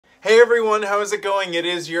Hey everyone, how's it going? It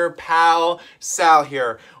is your pal Sal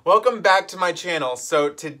here. Welcome back to my channel. So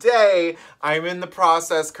today I'm in the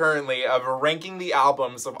process currently of ranking the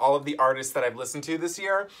albums of all of the artists that I've listened to this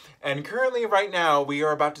year. And currently right now we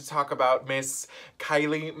are about to talk about Miss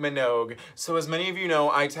Kylie Minogue. So as many of you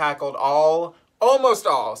know, I tackled almost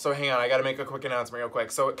all. So hang on, I gotta make a quick announcement real quick.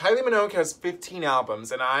 So Kylie Minogue has 15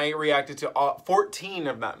 albums and I reacted to 14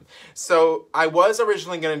 of them. So I was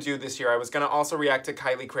originally gonna do this year, I was gonna also react to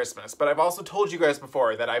Kylie Christmas, but I've also told you guys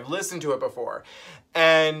before that I've listened to it before.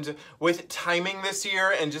 And with timing this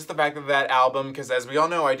year and just the fact that that album, because as we all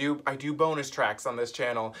know, I do bonus tracks on this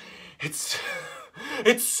channel,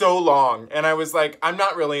 it's so long, and I was like, I'm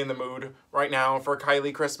not really in the mood right now for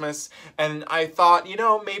Kylie Christmas, and I thought, you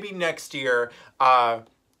know, maybe next year, well,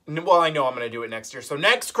 I know I'm gonna do it next year, so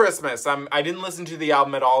next Christmas, I didn't listen to the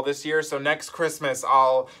album at all this year, so next Christmas,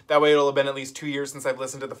 that way it'll have been at least 2 years since I've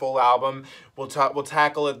listened to the full album, we'll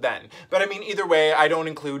tackle it then. But I mean, either way, I don't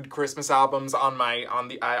include Christmas albums on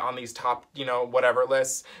these top, you know, whatever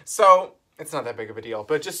lists, so it's not that big of a deal,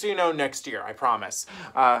 but just so you know, next year, I promise.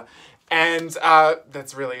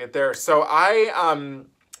 That's really it there. So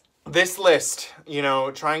this list, you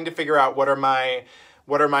know, trying to figure out what are my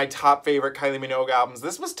top favorite Kylie Minogue albums.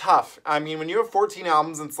 This was tough. I mean, when you have 14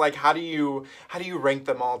 albums, it's like, how do you rank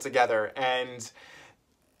them all together? And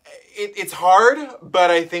it's hard, but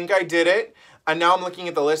I think I did it. And now I'm looking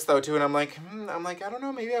at the list though too, and I'm like, I don't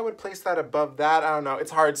know, maybe I would place that above that. I don't know,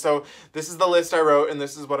 it's hard. So this is the list I wrote, and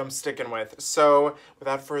this is what I'm sticking with. So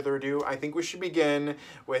without further ado, I think we should begin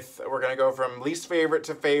with, we're gonna go from least favorite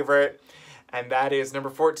to favorite, and that is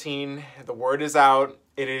number 14. The word is out.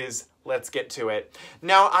 It is Let's Get To It.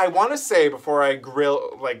 Now I want to say before I grill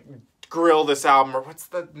this album, or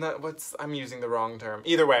I'm using the wrong term.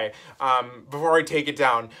 Either way, before I take it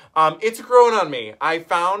down, it's grown on me. I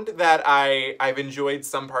found that I've enjoyed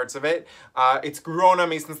some parts of it. It's grown on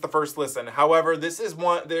me since the first listen. However, this is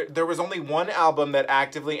one, there was only one album that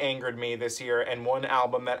actively angered me this year, and one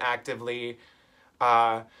album that actively,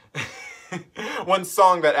 one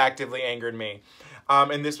song that actively angered me.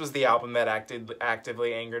 And this was the album that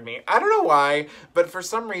actively angered me. I don't know why, but for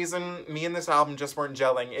some reason, me and this album just weren't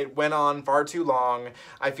gelling. It went on far too long.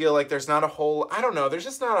 I feel like there's not a whole, I don't know, there's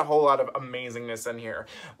just not a whole lot of amazingness in here.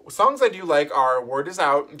 Songs I do like are Word Is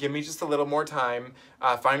Out, Give Me Just a Little More Time,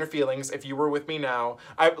 Finer Feelings, If You Were With Me Now.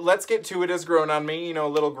 Let's Get To It has grown on me, you know, a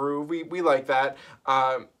little groove. We like that.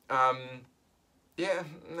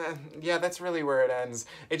 Yeah, that's really where it ends.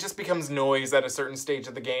 It just becomes noise at a certain stage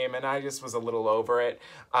of the game, and I just was a little over it.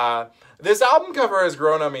 This album cover has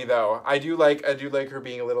grown on me, though. I do like her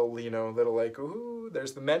being a little, you know, like, ooh,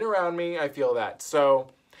 there's the men around me. I feel that.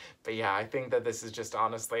 So, but yeah, I think that this is just,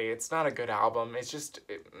 honestly, it's not a good album. It's just,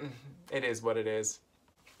 it is what it is.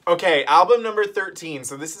 Okay, album number 13.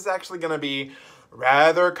 So this is actually going to be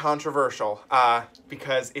rather controversial,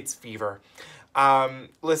 because it's Fever.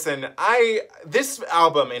 Listen, this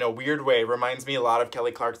album in a weird way reminds me a lot of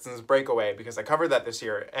Kelly Clarkson's Breakaway, because I covered that this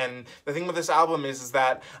year. And the thing with this album is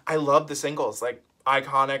that I love the singles, like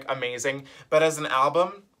iconic, amazing, but as an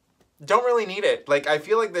album, don't really need it. Like, I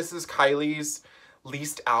feel like this is Kylie's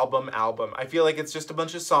least album. I feel like it's just a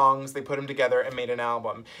bunch of songs, they put them together and made an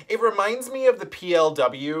album. It reminds me of the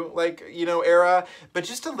PLW, like, you know, era, but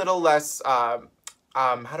just a little less, how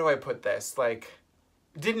do I put this? Like,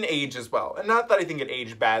 didn't age as well. And not that I think it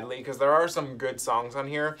aged badly, because there are some good songs on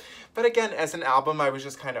here. But again, as an album, I was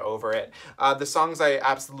just kind of over it. The songs I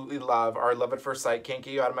absolutely love are Love at First Sight, Can't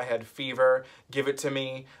Get You Out of My Head, Fever, Give It To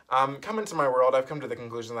Me, Come Into My World. I've come to the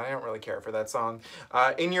conclusion that I don't really care for that song.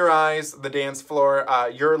 In Your Eyes, The Dance Floor,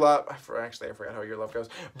 Your Love, actually I forgot how Your Love goes,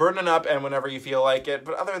 Burning Up, and Whenever You Feel Like It.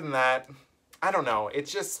 But other than that, I don't know.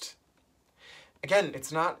 It's just, again,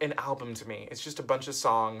 it's not an album to me. It's just a bunch of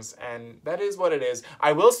songs, and that is what it is.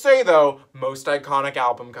 I will say, though, most iconic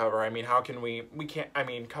album cover. I mean, how can we can't, I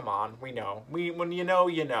mean, come on, we know. When you know,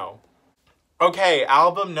 you know. Okay,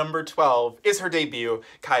 album number 12 is her debut,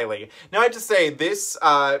 Kylie. Now, I have to say, this,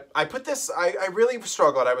 I really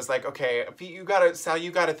struggled. I was like, okay, Sal,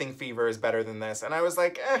 you gotta think Fever is better than this. And I was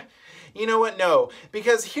like, you know what, no.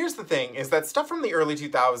 Because here's the thing, is that stuff from the early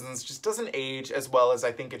 2000s just doesn't age as well as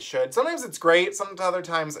I think it should. Sometimes it's great, some other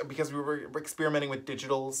times, because we were experimenting with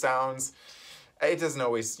digital sounds, it doesn't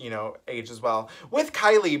always, you know, age as well. With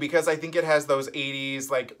Kylie, because I think it has those 80s,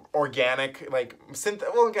 like, organic, like,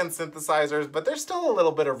 synthesizers, but there's still a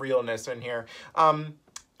little bit of realness in here.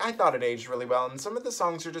 I thought it aged really well, and some of the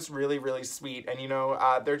songs are just really, really sweet, and you know,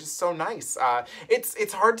 they're just so nice.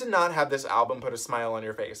 It's hard to not have this album put a smile on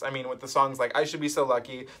your face. I mean, with the songs like I Should Be So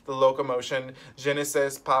Lucky, The Locomotion,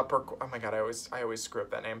 Genesis, Pop, oh my god, I always screw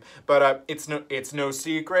up that name. But It's No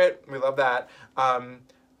Secret, we love that.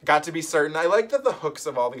 Got to Be Certain. I like that the hooks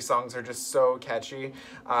of all these songs are just so catchy,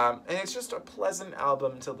 and it's just a pleasant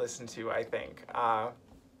album to listen to, I think.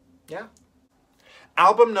 Yeah.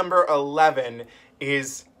 Album number 11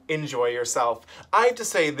 is Enjoy Yourself. I have to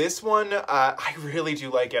say, this one, I really do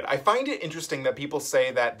like it. I find it interesting that people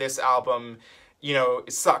say that this album, you know,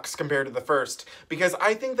 sucks compared to the first, because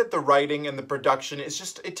I think that the writing and the production is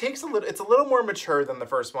just, it's a little more mature than the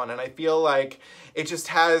first one, and I feel like it just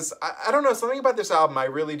has, I don't know, something about this album, I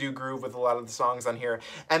really do groove with a lot of the songs on here,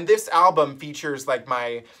 and this album features like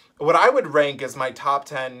what I would rank as my top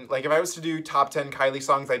 10, like if I was to do top 10 Kylie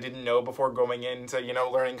songs I didn't know before going into, you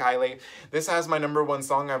know, learning Kylie, this has my #1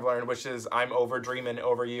 song I've learned, which is I'm Over Dreamin'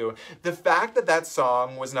 Over You. The fact that that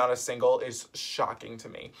song was not a single is shocking to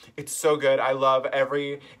me. It's so good. I love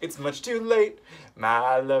It's Much Too Late,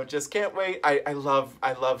 My Love Just Can't Wait. I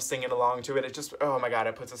love singing along to it. It just, oh my god,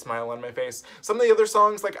 it puts a smile on my face. Some of the other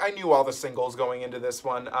songs, like I knew all the singles going into this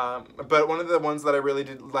one, but one of the ones that I really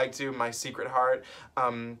did like to, My Secret Heart,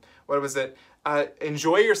 what was it?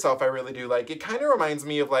 Enjoy Yourself, I really do like. It kind of reminds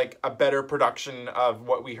me of like a better production of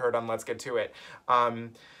what we heard on Let's Get To It.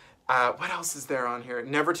 What else is there on here?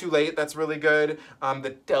 Never Too Late, that's really good.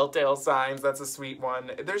 The Telltale Signs, that's a sweet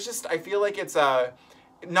one. There's just, I feel like it's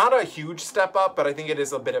not a huge step up, but I think it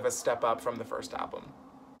is a bit of a step up from the first album.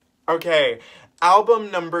 Okay,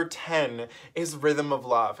 album number 10 is Rhythm of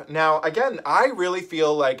Love. Now, again, I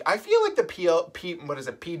feel like the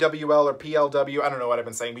PWL or PLW, I don't know what I've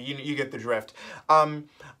been saying, but you get the drift.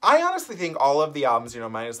 I honestly think all of the albums, you know,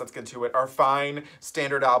 minus Let's Get To It, are fine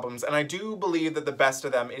standard albums, and I do believe that the best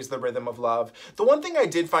of them is the Rhythm of Love. The one thing I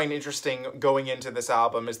did find interesting going into this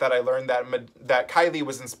album is that I learned that Kylie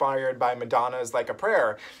was inspired by Madonna's Like a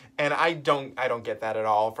Prayer, and I don't get that at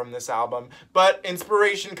all from this album, but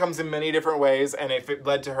inspiration comes in many different ways, and if it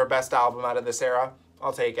led to her best album out of this era,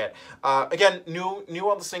 I'll take it. Again, knew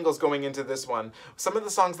all the singles going into this one. Some of the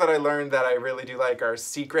songs that I learned that I really do like are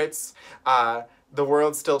Secrets, The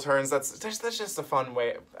World Still Turns. That's just a fun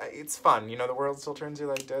way. It's fun, you know, The World Still Turns, you're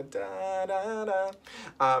like, da da da da.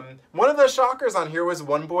 One of the shockers on here was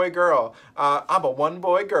One Boy Girl. I'm a one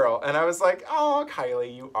boy girl. And I was like, oh,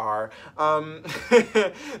 Kylie, you are.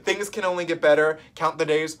 Things Can Only Get Better, Count the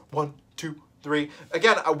Days, 1, 2, 3.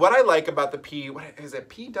 Again, what I like about the what is it,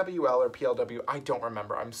 PWL or PLW? I don't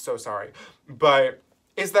remember. I'm so sorry. But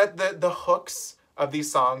is that the hooks of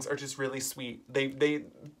these songs are just really sweet.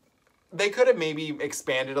 They could have maybe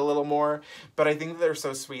expanded a little more, but I think they're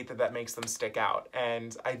so sweet that makes them stick out,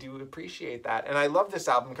 and I do appreciate that. And I love this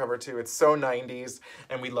album cover too. It's so 90s,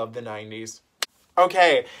 and we love the 90s.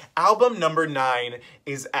 Okay, album number 9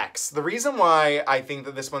 is X. The reason why I think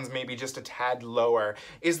that this one's maybe just a tad lower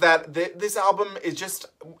is that this album is just,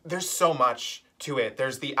 there's so much to it.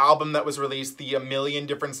 There's the album that was released, the a million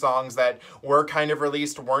different songs that were kind of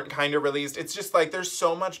released, weren't kind of released. It's just like, there's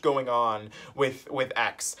so much going on with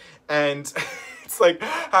X. And it's like,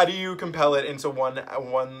 how do you compel it into one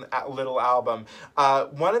little album?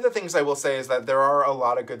 One of the things I will say is that there are a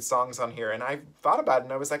lot of good songs on here, and I thought about it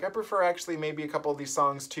and I was like, I prefer actually maybe a couple of these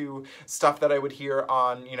songs to stuff that I would hear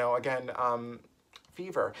on, you know, again,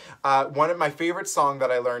 Fever. One of my favorite song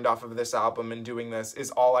that I learned off of this album and doing this is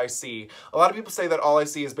All I See. A lot of people say that All I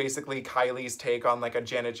See is basically Kylie's take on like a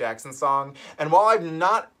Janet Jackson song, and while I'm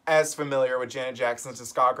not as familiar with Janet Jackson's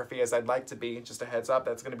discography as I'd like to be, just a heads up,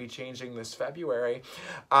 that's going to be changing this February,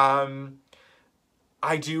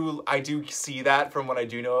 I do see that from what I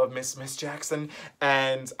do know of Miss Jackson,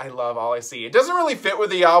 and I love All I See. It doesn't really fit with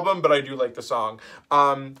the album, but I do like the song.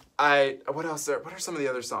 What else? What are some of the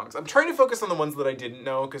other songs? I'm trying to focus on the ones that I didn't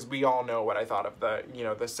know, because we all know what I thought of the, you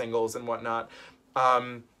know, the singles and whatnot.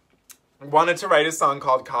 Wanted to write a song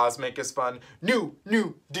called Cosmic is fun. I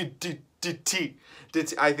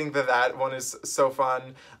think that one is so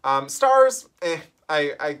fun. Stars,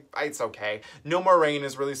 it's okay. No More Rain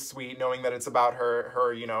is really sweet, knowing that it's about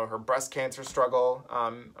her, you know, her breast cancer struggle.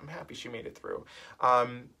 I'm happy she made it through.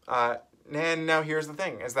 And now here's the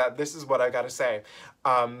thing, is that this is what I gotta say.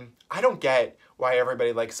 I don't get why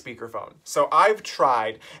everybody likes Speakerphone. So I've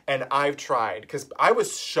tried, because I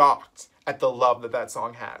was shocked at the love that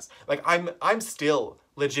song has. Like, I'm still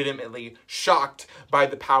legitimately shocked by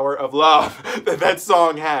the power of love that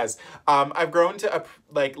song has. I've grown to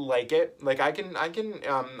like it. Like, I can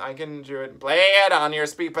do it, play it on your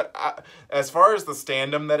speed, but as far as the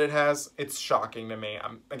stand-up that it has, it's shocking to me.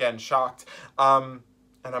 I'm again shocked.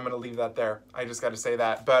 And I'm going to leave that there. I just got to say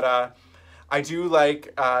that. But I do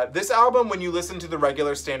like this album. When you listen to the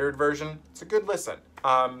regular standard version, it's a good listen.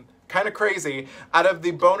 Kind of crazy. Out of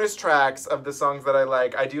the bonus tracks of the songs that I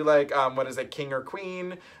like, I do like, what is it, King or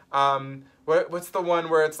Queen? What's the one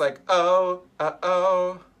where it's like, oh,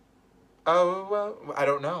 I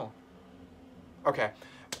don't know. Okay.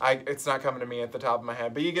 It's not coming to me at the top of my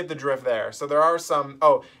head, but you get the drift there. So there are some,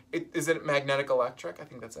 is it Magnetic Electric? I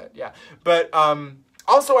think that's it, yeah. But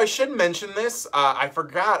also, I should mention this. I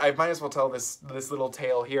forgot, I might as well tell this little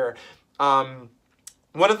tale here.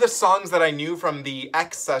 One of the songs that I knew from the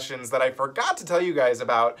X sessions that I forgot to tell you guys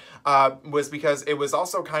about was because it was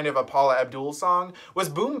also kind of a Paula Abdul song, was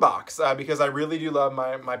Boombox, because I really do love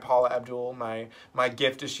my Paula Abdul, my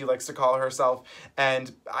gift as she likes to call herself.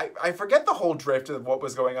 And I forget the whole drift of what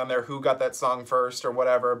was going on there, who got that song first or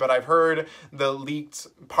whatever, but I've heard the leaked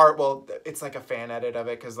part, well, it's like a fan edit of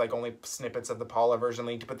it because like only snippets of the Paula version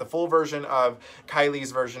leaked, but the full version of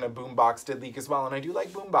Kylie's version of Boombox did leak as well, and I do like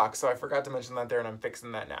Boombox, so I forgot to mention that there, and I'm fixing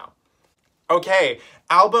that now. Okay,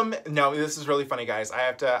 album. No, this is really funny, guys. I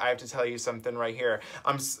have to tell you something right here.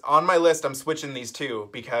 I'm on my list. I'm switching these two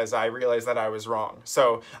because I realized that I was wrong.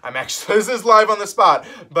 So I'm actually, this is live on the spot.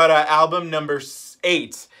 But album number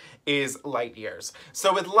 8 is Light Years.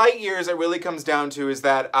 So with Light Years, it really comes down to is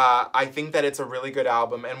that I think that it's a really good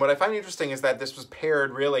album. And what I find interesting is that this was paired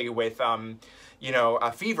really with you know,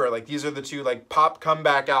 Fever. Like, these are the two, like, pop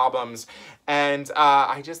comeback albums. And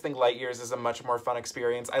I just think Light Years is a much more fun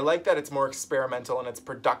experience. I like that it's more experimental in its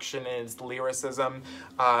production and its lyricism.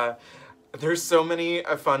 There's so many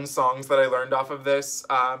fun songs that I learned off of this.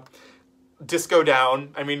 Disco Down,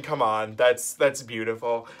 I mean, come on, that's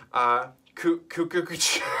beautiful.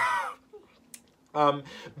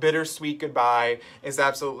 Bittersweet Goodbye is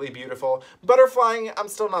absolutely beautiful. Butterflying, I'm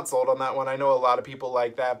still not sold on that one. I know a lot of people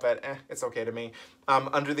like that, but it's okay to me.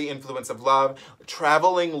 Under the Influence of Love.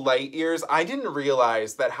 Traveling Light Years, I didn't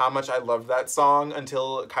realize that how much I loved that song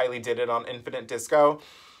until Kylie did it on Infinite Disco.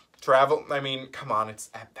 Travel, I mean, come on,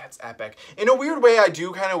 that's epic. In a weird way, I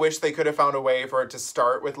do kind of wish they could have found a way for it to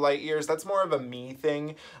start with Light Years. That's more of a me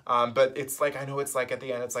thing, but it's like, I know it's like at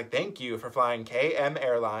the end, it's like, thank you for flying KM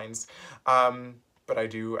Airlines. But I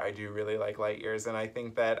do really like Light Years, and I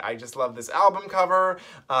think that I just love this album cover.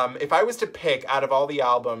 If I was to pick out of all the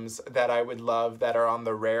albums that I would love that are on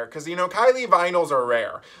the rare, because, you know, Kylie vinyls are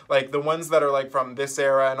rare. Like, the ones that are, like, from this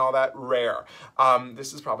era and all that, rare.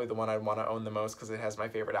 This is probably the one I'd want to own the most because it has my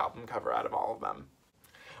favorite album cover out of all of them.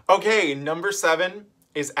 Okay, number 7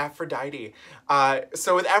 is Aphrodite.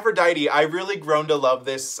 So with Aphrodite, I really grown to love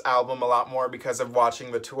this album a lot more because of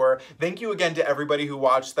watching the tour. Thank you again to everybody who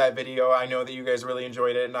watched that video. I know that you guys really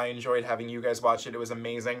enjoyed it, and I enjoyed having you guys watch it. It was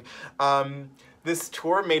amazing. This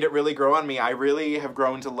tour made it really grow on me. I really have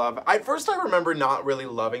grown to love. At first, I remember not really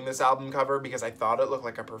loving this album cover because I thought it looked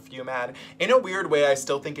like a perfume ad. In a weird way, I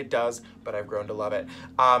still think it does, but I've grown to love it.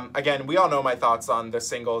 Again, we all know my thoughts on the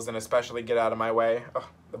singles, and especially Get Out of My Way. Oh,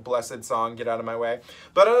 the blessed song, Get Out of My Way.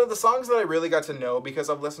 But out of the songs that I really got to know because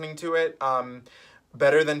of listening to it,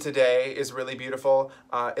 Better Than Today is really beautiful.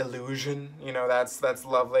 Illusion, you know, that's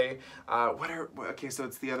lovely. Okay, so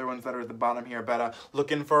it's the other ones that are at the bottom here, but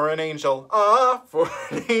Looking for an Angel, for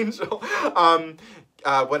an Angel.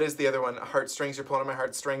 What is the other one? Heartstrings, You're Pulling on My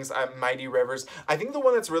Heartstrings, Mighty Rivers. I think the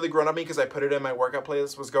one that's really grown on me because I put it in my workout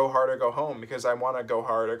playlist was Go Hard or Go Home, because I want to go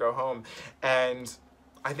hard or go home. And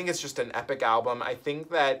I think it's just an epic album. I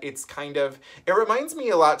think that it's kind of, it reminds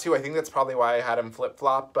me a lot too, I think that's probably why I had him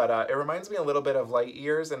flip-flop, but it reminds me a little bit of Light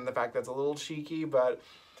Years and the fact that it's a little cheeky, but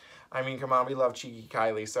I mean, come on, we love cheeky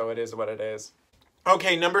Kylie, so it is what it is.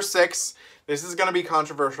 Okay, number 6. This is going to be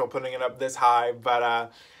controversial putting it up this high,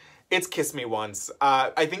 but it's Kiss Me Once.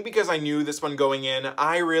 I think because I knew this one going in,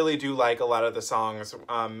 I really do like a lot of the songs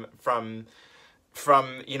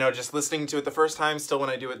from, you know, just listening to it the first time, still when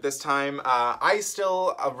I do it this time. I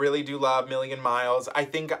still really do love Million Miles. I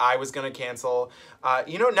think I was going to cancel.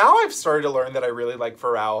 You know, now I've started to learn that I really like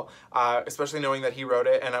Pharrell, especially knowing that he wrote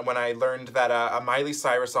it. And when I learned that a Miley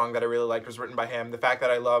Cyrus song that I really liked was written by him, the fact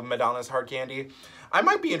that I love Madonna's Hard Candy, I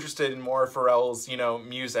might be interested in more Pharrell's, you know,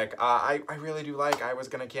 music. I really do like I Was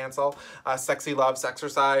Gonna Cancel. Sexy Love,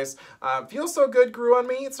 Sexercise. Feels So Good grew on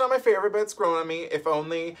me. It's not my favorite, but it's grown on me. If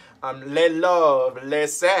Only. Le Love, Le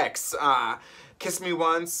Sex. Kiss Me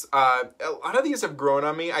Once. A lot of these have grown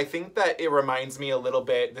on me. I think that it reminds me a little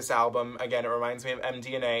bit, this album, again, it reminds me of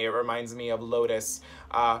MDNA. It reminds me of Lotus.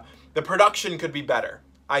 The production could be better.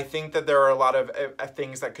 I think that there are a lot of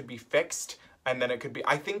things that could be fixed. And then it could be,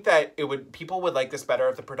 I think that people would like this better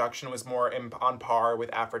if the production was more on par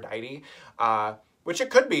with Aphrodite. which it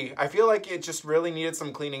could be. I feel like it just really needed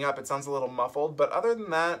some cleaning up. It sounds a little muffled, but other than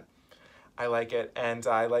that, I like it, and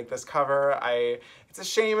I like this cover. It's a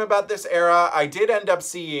shame about this era. I did end up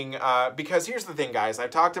seeing, because here's the thing, guys. I've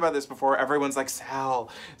talked about this before. Everyone's like, Sal,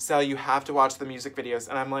 you have to watch the music videos.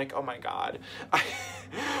 And I'm like, oh my God.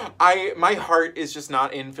 My heart is just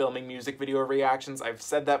not in filming music video reactions. I've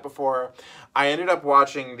said that before. I ended up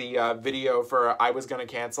watching the video for I Was Gonna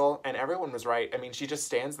Cancel, and everyone was right. I mean, she just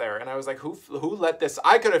stands there, and I was like, who let this?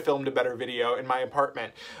 I could have filmed a better video in my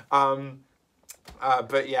apartment.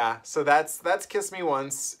 But yeah, so that's Kiss Me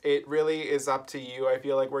Once. It really is up to you, I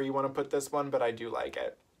feel like, where you want to put this one, but I do like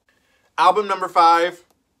it. Album number 5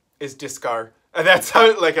 is Discar. And that's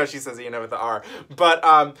how, like how she says it, you know, with the R.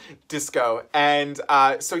 But, Disco. And,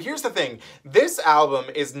 so here's the thing. This album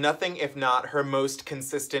is nothing if not her most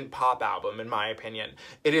consistent pop album, in my opinion.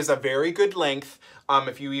 It is a very good length,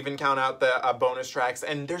 if you even count out the bonus tracks.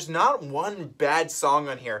 And there's not one bad song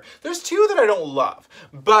on here. There's 2 that I don't love.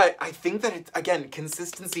 But I think that, again,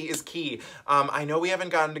 consistency is key. I know we haven't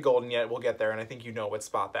gotten to Golden yet. We'll get there, and I think you know what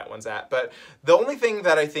spot that one's at. But the only thing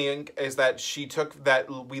that I think is that she took that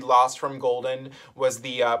we lost from Golden was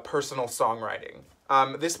the personal songwriting.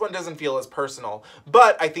 This one doesn't feel as personal,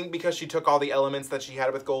 but I think because she took all the elements that she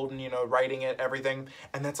had with Golden, you know, writing it, everything,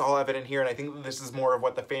 and that's all evident here, and I think this is more of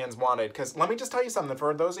what the fans wanted, because let me just tell you something,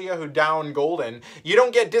 for those of you who down Golden, you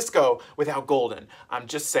don't get Disco without Golden. I'm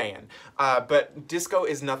just saying. But Disco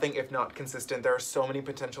is nothing if not consistent. There are so many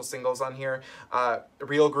potential singles on here.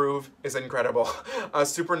 Real Groove is incredible.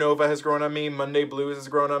 Supernova has grown on me. Monday Blues has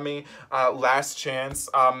grown on me. Last Chance.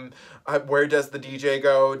 Where Does the DJ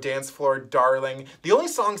Go? Dance Floor Darling. The only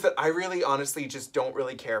songs that I really honestly just don't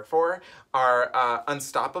really care for are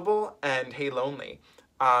Unstoppable and Hey Lonely.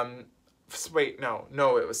 Wait,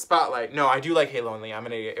 no, it was Spotlight. No, I do like Hey Lonely. I'm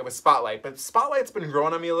an idiot. It was Spotlight, but Spotlight's been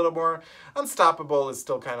growing on me a little more. Unstoppable is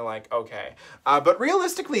still kind of like, okay. But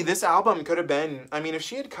realistically, this album could have been, I mean, if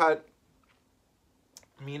she had cut,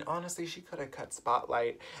 I mean, honestly, she could have cut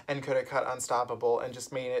Spotlight and could have cut Unstoppable and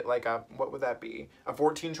just made it like a, what would that be? A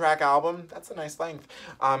 14-track album? That's a nice length.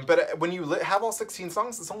 But when you have all 16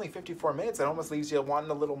 songs, it's only 54 minutes. It almost leaves you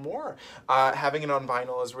wanting a little more. Having it on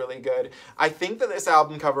vinyl is really good. I think that this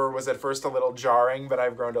album cover was at first a little jarring, but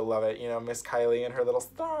I've grown to love it. You know, Miss Kylie and her little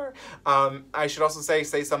star. I should also say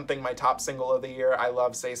Something, my top single of the year. I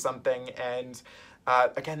love Say Something, and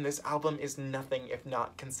again, this album is nothing if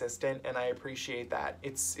not consistent, and I appreciate that.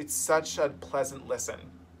 It's such a pleasant listen.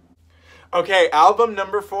 Okay, album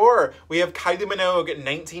number 4. We have Kylie Minogue,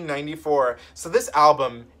 1994. So this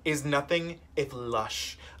album is nothing if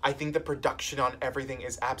lush. I think the production on everything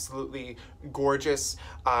is absolutely gorgeous.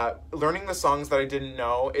 Learning the songs that I didn't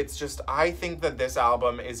know, it's just, I think that this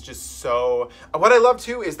album is just so... What I love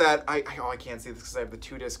too is that, I can't see this because I have the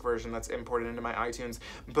 2-disc version that's imported into my iTunes,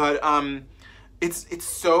 but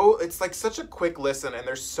it's like such a quick listen, and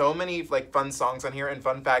there's so many like fun songs on here. And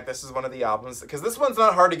fun fact, this is one of the albums, because this one's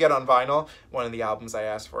not hard to get on vinyl, one of the albums I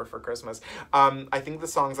asked for Christmas. I think the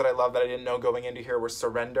songs that I love that I didn't know going into here were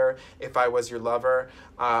Surrender, If I Was Your Lover,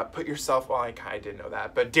 Put Yourself, well, I did know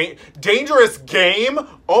that, but Dangerous Game,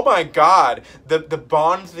 oh my God, the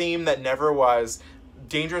Bond theme that never was.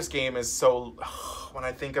 Dangerous Game is so, when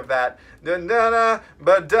I think of that, oh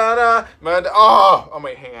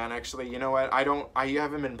wait, hang on, actually, you know what, I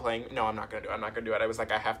haven't been playing, no, I'm not gonna do it, I was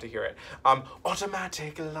like, I have to hear it.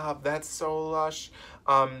 Automatic Love, that's so lush.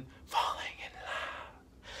 Falling in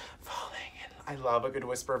Love, I love a good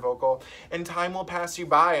whisper vocal. And Time Will Pass You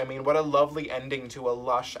By, I mean, what a lovely ending to a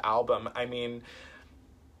lush album. I mean,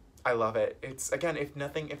 I love it. It's, again, if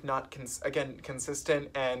nothing, if not, consistent,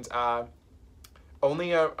 and,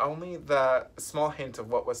 only the small hint of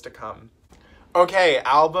what was to come. Okay,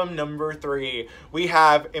 album number 3. We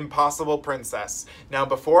have Impossible Princess. Now,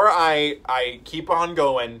 before I keep on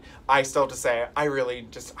going, I still have to say, I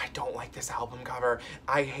don't like this album cover.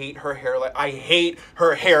 I hate her hair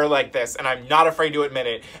like this, and I'm not afraid to admit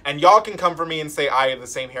it. And y'all can come for me and say I have the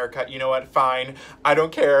same haircut. You know what? Fine. I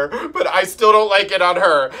don't care, but I still don't like it on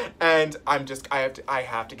her. And I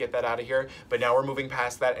have to get that out of here. But now we're moving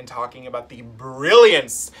past that and talking about the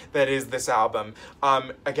brilliance that is this album.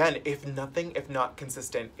 Again, if nothing, if not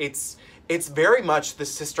consistent, it's very much the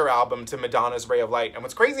sister album to Madonna's Ray of Light. And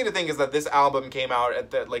what's crazy to think is that this album came out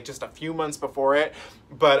at just a few months before it,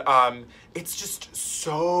 but it's just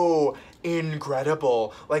so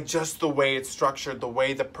incredible. Like, just the way it's structured, the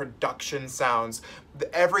way the production sounds,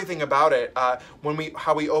 everything about it.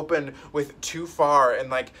 How we open with Too Far,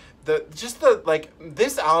 and like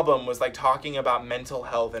this album was like talking about mental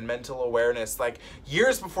health and mental awareness like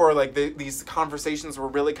years before like these conversations were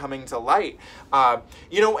really coming to light.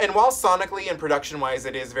 You know, and while sonically and production wise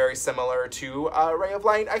it is very similar to Ray of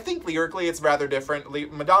Light, I think lyrically it's rather different.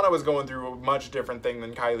 Madonna was going through a much different thing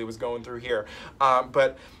than Kylie was going through here,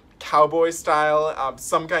 but cowboy style,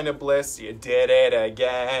 Some Kind of Bliss, You Did It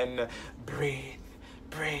Again, Breathe,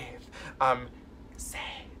 Say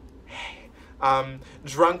Hey,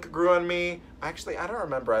 Drunk grew on me. Actually, I don't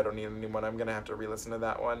remember I Don't Need Anyone. I'm gonna have to re-listen to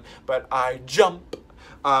that one. But I Jump,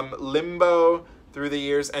 Limbo, Through the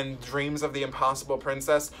Years, and Dreams of the Impossible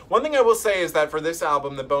Princess. One thing I will say is that for this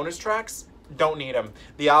album, the bonus tracks, don't need them.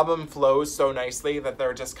 The album flows so nicely that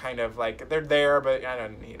they're just kind of like, they're there, but I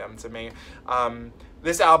don't need them to me.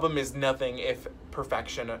 This album is nothing if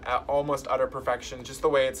perfection, almost utter perfection, just the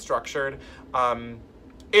way it's structured.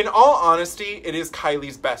 In all honesty, it is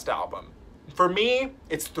Kylie's best album. For me,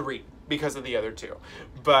 it's 3 because of the other 2.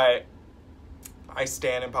 But I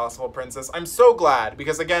stan Impossible Princess. I'm so glad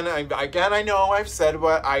because again, I know I've said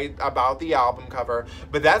about the album cover,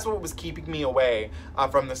 but that's what was keeping me away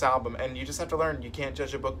from this album. And you just have to learn you can't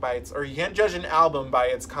judge a book by its, or you can't judge an album by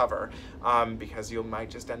its cover, because you might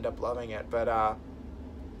just end up loving it. But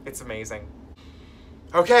it's amazing.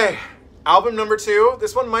 Okay, album number 2.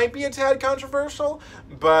 This one might be a tad controversial,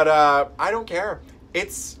 but I don't care.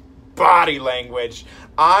 It's Body Language.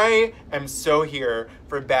 I am so here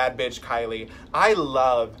for bad bitch Kylie. I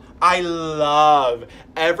love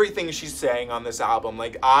everything she's saying on this album.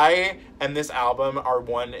 Like, I and this album are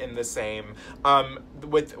one in the same.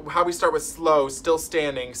 With how we start with Slow, Still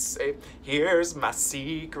Standing, say, here's my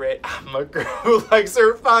secret, I'm a girl who likes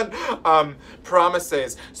her fun.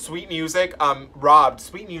 Promises, Sweet Music, Robbed.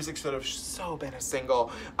 Sweet Music should have so been a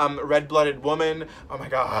single. Red-Blooded Woman, oh my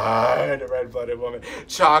god, Red-Blooded Woman.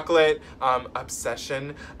 Chocolate,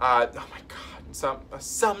 Obsession, oh my god.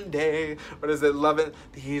 Someday, what is it? Lovin',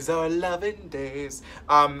 these are loving days.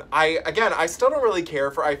 I still don't really care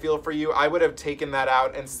for I Feel For You. I would have taken that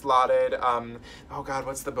out and slotted, oh god,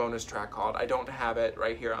 what's the bonus track called? I don't have it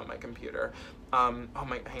right here on my computer. Hang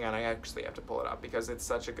on, I actually have to pull it up because it's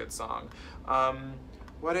such a good song.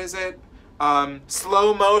 What is it?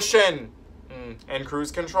 Slow Motion, and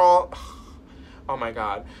Cruise Control. Oh my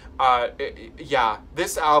god. Yeah,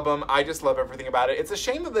 this album, I just love everything about it. It's a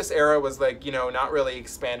shame that this era was like, you know, not really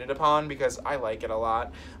expanded upon because I like it a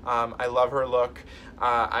lot. I love her look.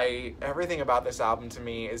 Everything about this album to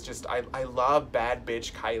me is just, I love bad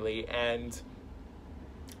bitch Kylie, and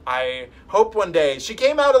I hope one day, she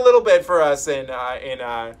came out a little bit for us in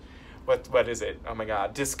what is it? Oh my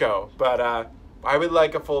god, Disco. But I would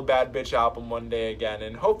like a full bad bitch album one day again,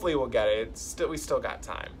 and hopefully we'll get it. We still got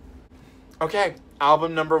time. Okay,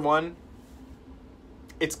 album number 1.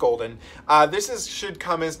 It's Golden. This should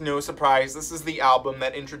come as no surprise. This is the album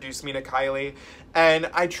that introduced me to Kylie, and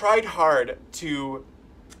I tried hard to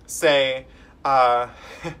say,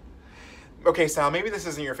 okay, Sal, maybe this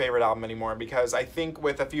isn't your favorite album anymore, because I think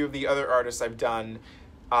with a few of the other artists I've done,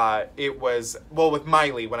 it was, well, with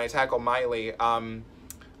Miley, when I tackled Miley,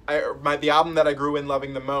 the album that I grew in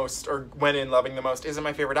loving the most, or went in loving the most, isn't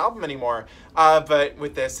my favorite album anymore. But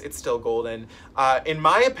with this, it's still golden. In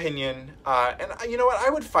my opinion, and you know what, I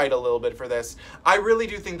would fight a little bit for this. I really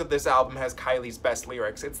do think that this album has Kylie's best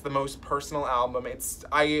lyrics. It's the most personal album.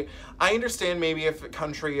 I understand maybe if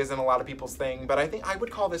country isn't a lot of people's thing, but I think I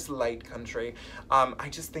would call this light country. I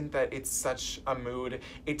just think that it's such a mood.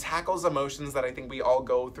 It tackles emotions that I think we all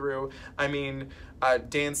go through. I mean,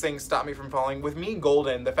 Dancing, Stop Me From Falling. With me,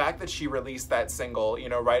 Golden, the fact that she released that single, you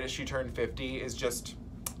know, right as she turned 50 is just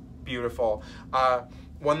beautiful.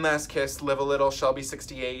 One Last Kiss, Live a Little, Shelby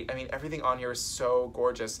 68. I mean, everything on here is so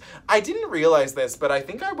gorgeous. I didn't realize this, but I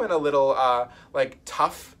think I went a little, like,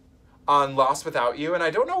 tough on Lost Without You, and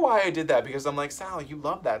I don't know why I did that, because I'm like, Sal, you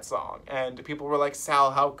love that song. And people were like,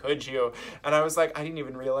 Sal, how could you? And I was like, I didn't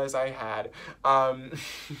even realize I had.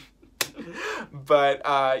 But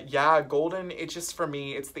yeah, Golden, it just, for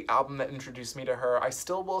me, it's the album that introduced me to her. I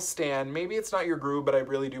still will stand. Maybe it's not your groove, but I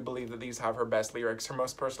really do believe that these have her best lyrics, her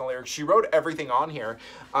most personal lyrics. She wrote everything on here,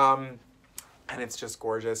 and it's just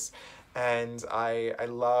gorgeous. And I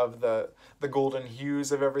love the golden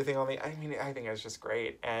hues of everything on the, I mean, I think it's just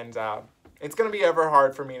great. And it's gonna be ever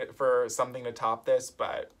hard for me for something to top this,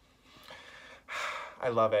 but I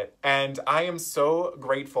love it. And I am so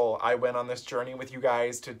grateful I went on this journey with you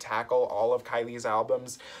guys to tackle all of Kylie's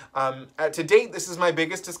albums. To date, this is my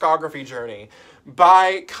biggest discography journey.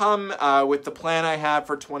 With the plan I have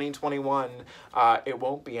for 2021, it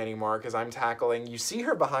won't be anymore, because I'm tackling, you see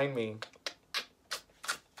her behind me.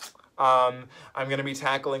 I'm going to be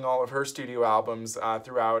tackling all of her studio albums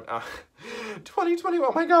throughout 2020.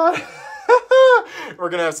 Oh my God. We're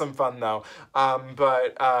going to have some fun though.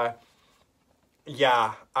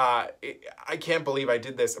 Yeah, I can't believe I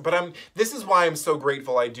did this, but this is why I'm so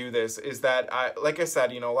grateful I do this, is that, like I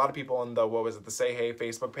said, you know, a lot of people on the, what was it, the Say Hey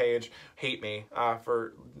Facebook page hate me,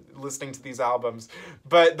 for listening to these albums,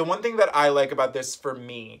 but the one thing that I like about this for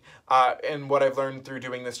me, and what I've learned through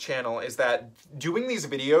doing this channel, is that doing these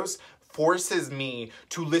videos forces me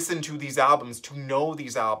to listen to these albums, to know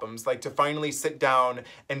these albums, like to finally sit down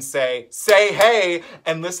and say hey,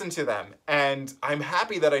 and listen to them. And I'm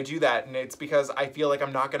happy that I do that, and it's because I feel like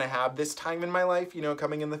I'm not gonna have this time in my life, you know,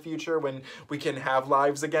 coming in the future when we can have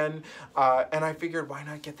lives again. And I figured, why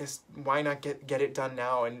not get it done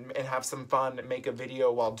now and have some fun and make a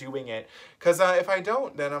video while doing it? Because if I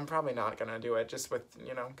don't, then I'm probably not gonna do it, just with,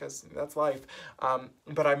 you know, because that's life.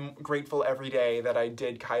 But I'm grateful every day that I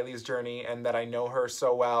did Kylie's journey and that I know her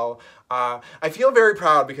so well. I feel very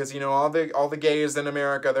proud because, you know, all the gays in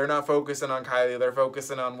America, they're not focusing on Kylie, they're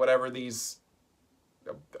focusing on whatever these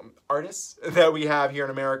artists that we have here in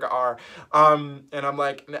America are. And I'm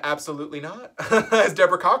like, absolutely not, as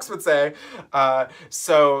Deborah Cox would say.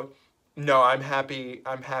 So no, I'm happy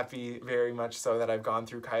very much so that I've gone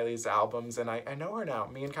through Kylie's albums, and I know her now.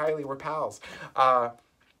 Me and Kylie, we're pals.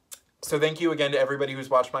 So thank you again to everybody who's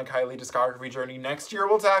watched my Kylie discography journey. Next year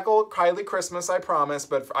we'll tackle Kylie Christmas, I promise,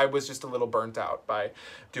 but I was just a little burnt out by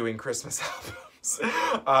doing Christmas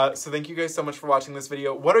albums. So thank you guys so much for watching this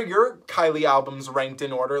video. What are your Kylie albums ranked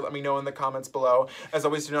in order? Let me know in the comments below. As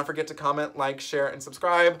always, do not forget to comment, like, share, and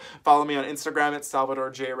subscribe. Follow me on Instagram at Salvador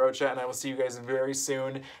J. Rocha, and I will see you guys very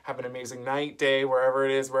soon. Have an amazing night, day, wherever it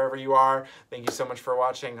is, wherever you are. Thank you so much for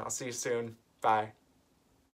watching. I'll see you soon. Bye.